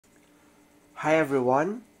Hi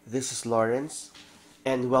everyone, this is Lawrence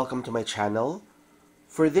and welcome to my channel.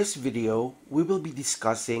 For this video, we will be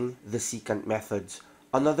discussing the secant methods,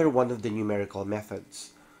 another one of the numerical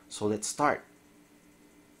methods. So let's start.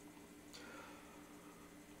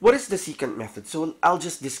 What is the secant method? So I'll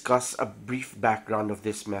just discuss a brief background of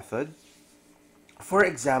this method. For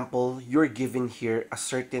example, you're given here a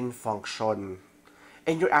certain function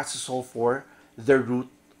and you're asked to solve for the root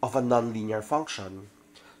of a nonlinear function.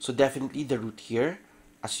 So definitely the root here,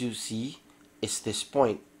 as you see, is this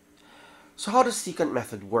point. So how does secant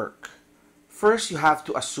method work? First, you have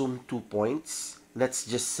to assume 2 points. Let's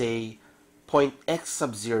just say point x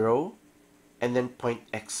sub 0 and then point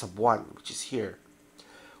x sub 1, which is here.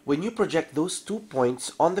 When you project those 2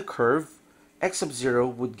 points on the curve, x sub 0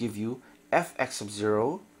 would give you fx sub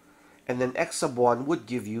 0, and then x sub 1 would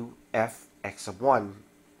give you fx sub 1.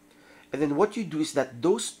 And then what you do is that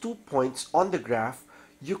those 2 points on the graph,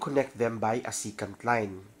 you connect them by a secant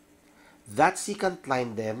line. That secant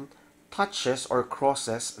line then touches or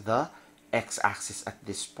crosses the x-axis at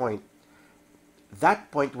this point.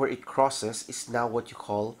 That point where it crosses is now what you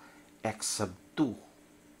call x sub 2.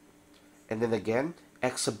 And then again,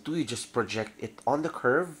 x sub 2, you just project it on the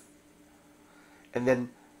curve. And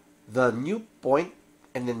then the new point,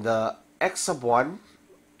 and then the x sub 1.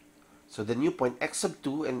 So the new point x sub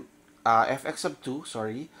 2 and fx sub 2,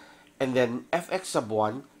 sorry. And then fx sub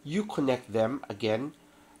 1, you connect them again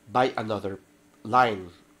by another line.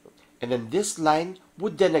 And then this line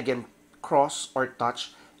would then again cross or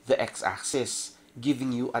touch the x-axis,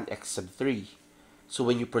 giving you an x sub 3. So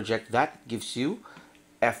when you project that, it gives you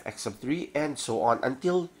fx sub 3 and so on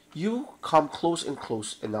until you come close and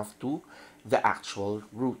close enough to the actual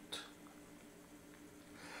root.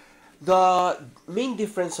 The main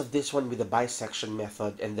difference of this one with the bisection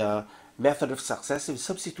method and the method of successive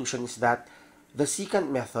substitution is that the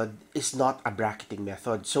secant method is not a bracketing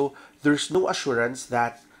method. So there's no assurance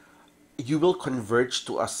that you will converge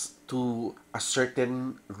to a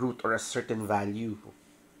certain root or a certain value.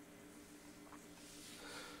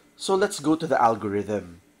 So let's go to the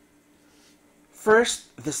algorithm.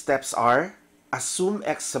 First, the steps are assume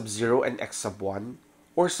x sub 0 and x sub 1,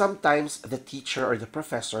 or sometimes the teacher or the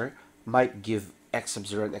professor might give x sub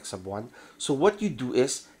 0 and x sub 1. So what you do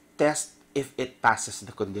is test if it passes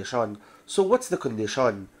the condition. So what's the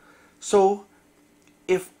condition? So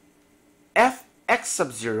if fx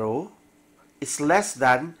sub 0 is less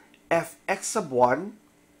than fx sub 1,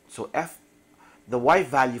 so the y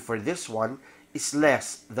value for this one is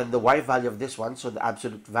less than the y value of this one, so the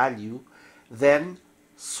absolute value, then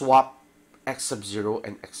swap x sub 0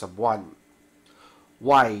 and x sub 1.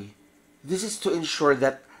 Why? This is to ensure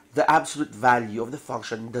that the absolute value of the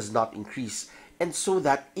function does not increase, and so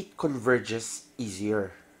that it converges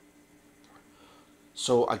easier.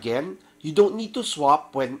 So again, you don't need to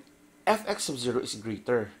swap when fx sub 0 is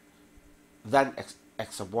greater than x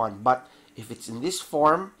sub 1. But if it's in this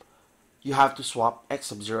form, you have to swap x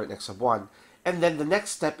sub 0 and x sub 1. And then the next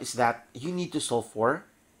step is that you need to solve for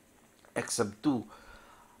x sub 2.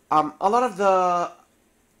 A lot of the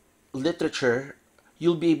literature,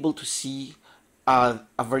 you'll be able to see a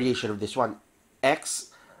variation of this one. X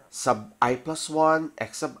sub I plus 1,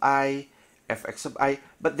 x sub I, fx sub I.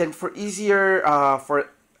 But then for easier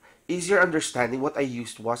understanding, what I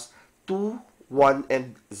used was 2, 1,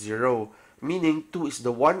 and 0. Meaning 2 is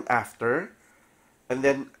the one after, and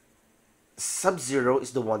then sub 0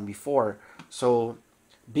 is the one before. So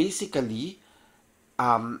basically,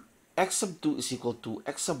 x sub 2 is equal to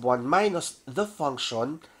x sub 1 minus the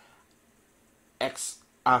function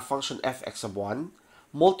function fx sub 1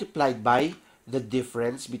 multiplied by the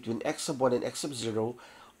difference between x sub 1 and x sub 0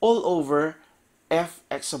 all over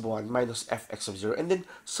fx sub 1 minus fx sub 0. And then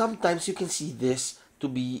sometimes you can see this to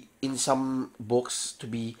be, in some books, to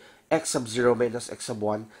be x sub 0 minus x sub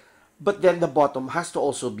 1. But then the bottom has to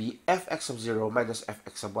also be fx sub 0 minus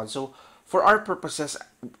fx sub 1. So for our purposes,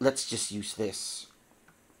 let's just use this.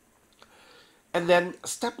 And then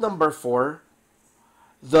step number 4,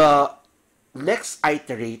 the next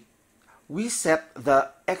iterate, we set the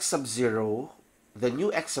x sub 0, the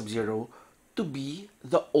new x sub 0, to be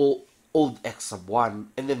the old x sub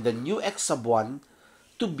 1. And then the new x sub 1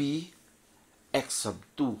 to be x sub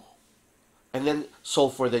 2. And then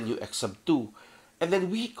solve for the new x sub 2. And then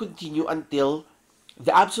we continue until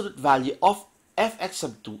the absolute value of fx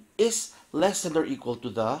sub 2 is less than or equal to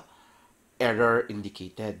the error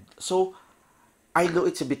indicated. So I know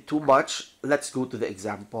it's a bit too much. Let's go to the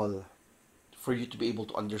example for you to be able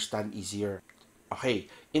to understand easier. Okay,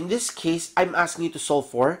 in this case, I'm asking you to solve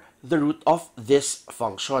for the root of this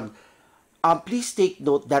function. Please take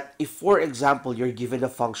note that if, for example, you're given a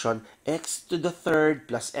function x to the third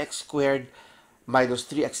plus x squared minus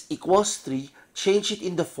 3x equals 3, change it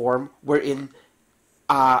in the form wherein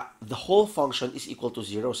the whole function is equal to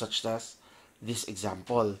 0, such as this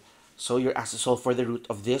example. So you're asked to solve for the root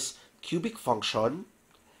of this cubic function,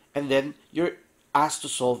 and then you're asked to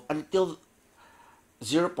solve until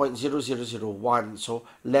 0.0001, so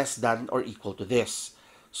less than or equal to this.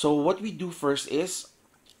 So what we do first is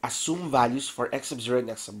assume values for x sub 0 and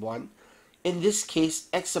x sub 1. In this case,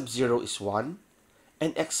 x sub 0 is 1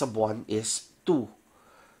 and x sub 1 is 2.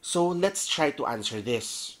 So let's try to answer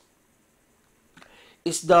this.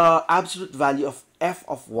 Is the absolute value of f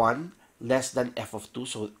of 1 less than f of 2?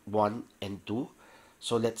 So 1 and 2.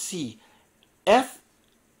 So let's see. F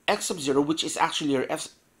x sub 0, which is actually your f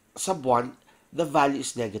sub 1, the value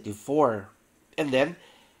is negative 4. And then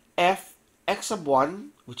f x sub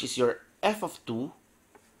 1, which is your f of 2,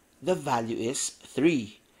 the value is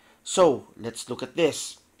 3. So let's look at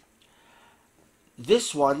this.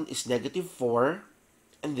 This one is negative 4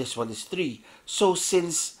 and this one is 3. So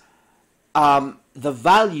since the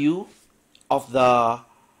value of the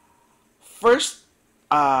first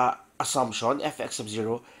assumption, fx sub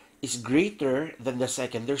 0, is greater than the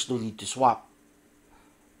second, there's no need to swap.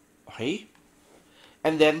 Okay?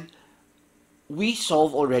 And then we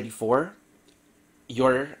solve already for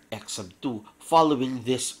your x sub 2 following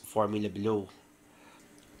this formula below.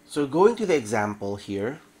 So going to the example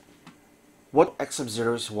here, what x sub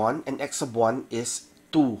 0 is 1 and x sub 1 is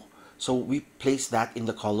 2. So we place that in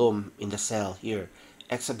the column, in the cell here,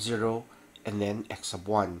 x sub 0 and then x sub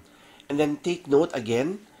 1. And then take note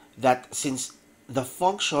again that since the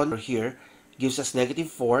function here gives us negative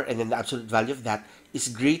 4 and then the absolute value of that is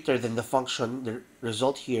greater than the function, the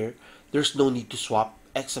result here, there's no need to swap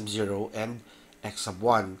x sub 0 and x sub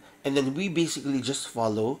 1. And then we basically just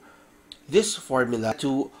follow this formula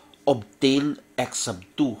to obtain x sub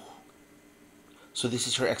 2. So this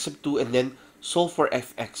is your x sub 2, and then solve for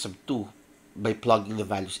fx sub 2 by plugging the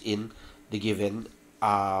values in the given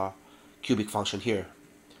cubic function here.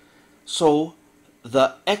 So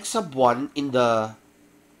the x sub 1 in the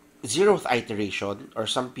 0th iteration, or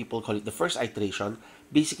some people call it the first iteration,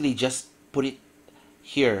 basically just put it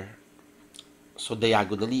here. So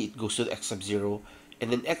diagonally, it goes to the x sub 0,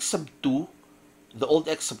 and then x sub 2, the old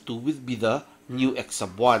x sub 2 will be the new x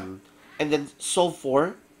sub 1. And then solve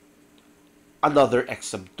for another x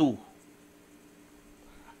sub 2.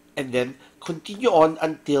 And then continue on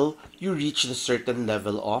until you reach the certain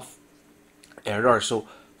level of error. So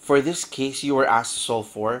for this case, you were asked to solve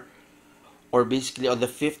for, or basically on the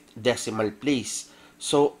 5th decimal place.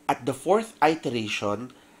 So at the 4th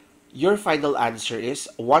iteration, your final answer is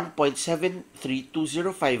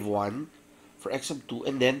 1.732051 for x sub 2,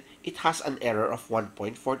 and then it has an error of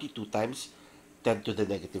 1.42 times 10 to the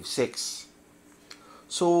negative 6.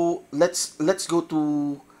 So let's go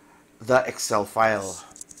to the Excel file.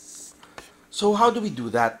 So how do we do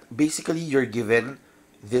that? Basically, you're given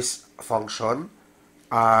this function.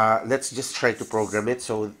 Let's just try to program it.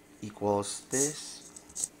 So equals this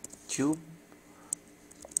cube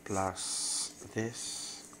plus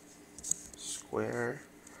this square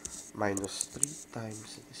minus 3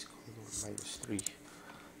 times this column minus 3.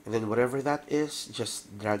 And then whatever that is,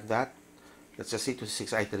 just drag that. Let's just say to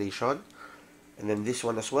 6th iteration. And then this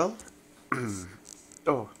one as well.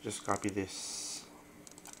 Oh, just copy this.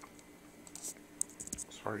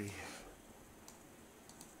 Sorry.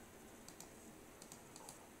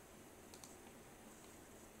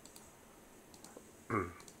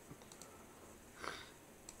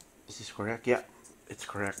 Is this correct? Yeah, it's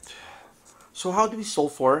correct. So how do we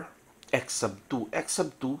solve for x sub 2? X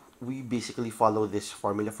sub 2, we basically follow this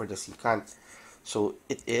formula for the secant. So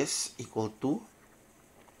it is equal to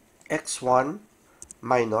x1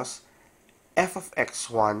 minus f of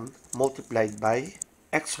x1 multiplied by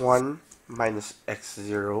x1 minus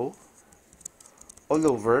x0 all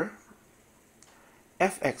over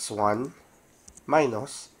fx1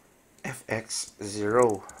 minus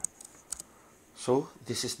fx0. So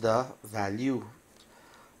this is the value.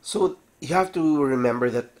 So you have to remember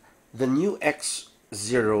that the new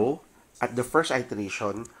x0 at the first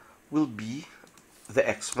iteration will be the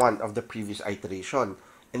x1 of the previous iteration.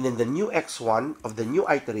 And then the new x1 of the new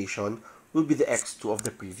iteration will be the x2 of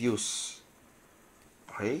the previous.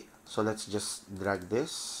 Okay, so let's just drag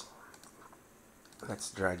this. Let's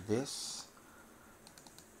drag this.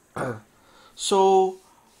 So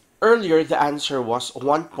earlier the answer was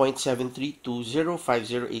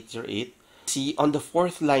 1.7320500808. See, on the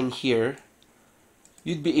 4th line here,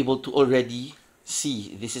 you'd be able to already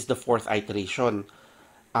see this is the 4th iteration.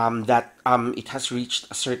 that it has reached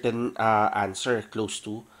a certain answer close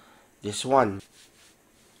to this one.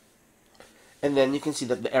 And then you can see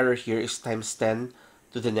that the error here is times 10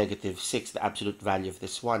 to the negative 6, the absolute value of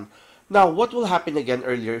this one. Now, what will happen again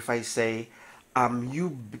earlier if I say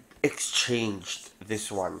you exchanged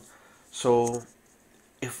this one? So,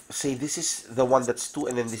 if, say, this is the one that's 2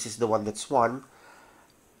 and then this is the one that's 1,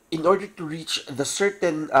 in order to reach the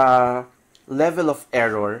certain level of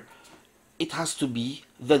error, it has to be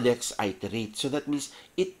the next iterate. So that means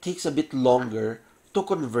it takes a bit longer to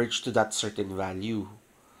converge to that certain value.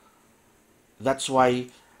 That's why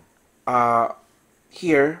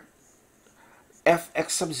here,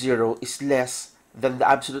 fx sub 0 is less than the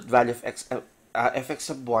absolute value of fx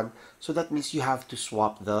sub 1. So that means you have to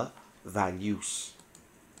swap the values.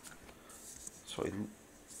 So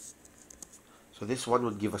this one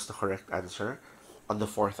would give us the correct answer on the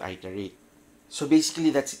fourth iterate. So basically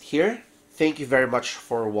that's it here. Thank you very much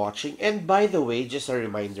for watching. And by the way, just a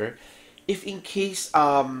reminder, if in case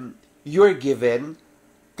you're given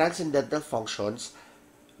transcendental functions,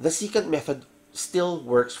 the secant method still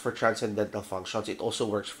works for transcendental functions. It also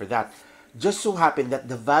works for that. Just so happen that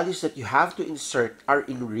the values that you have to insert are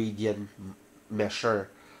in radian measure.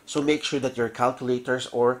 So make sure that your calculators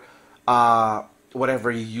or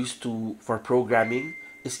whatever you use for programming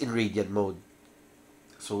is in radian mode.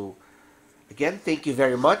 So again, thank you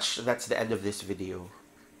very much. That's the end of this video.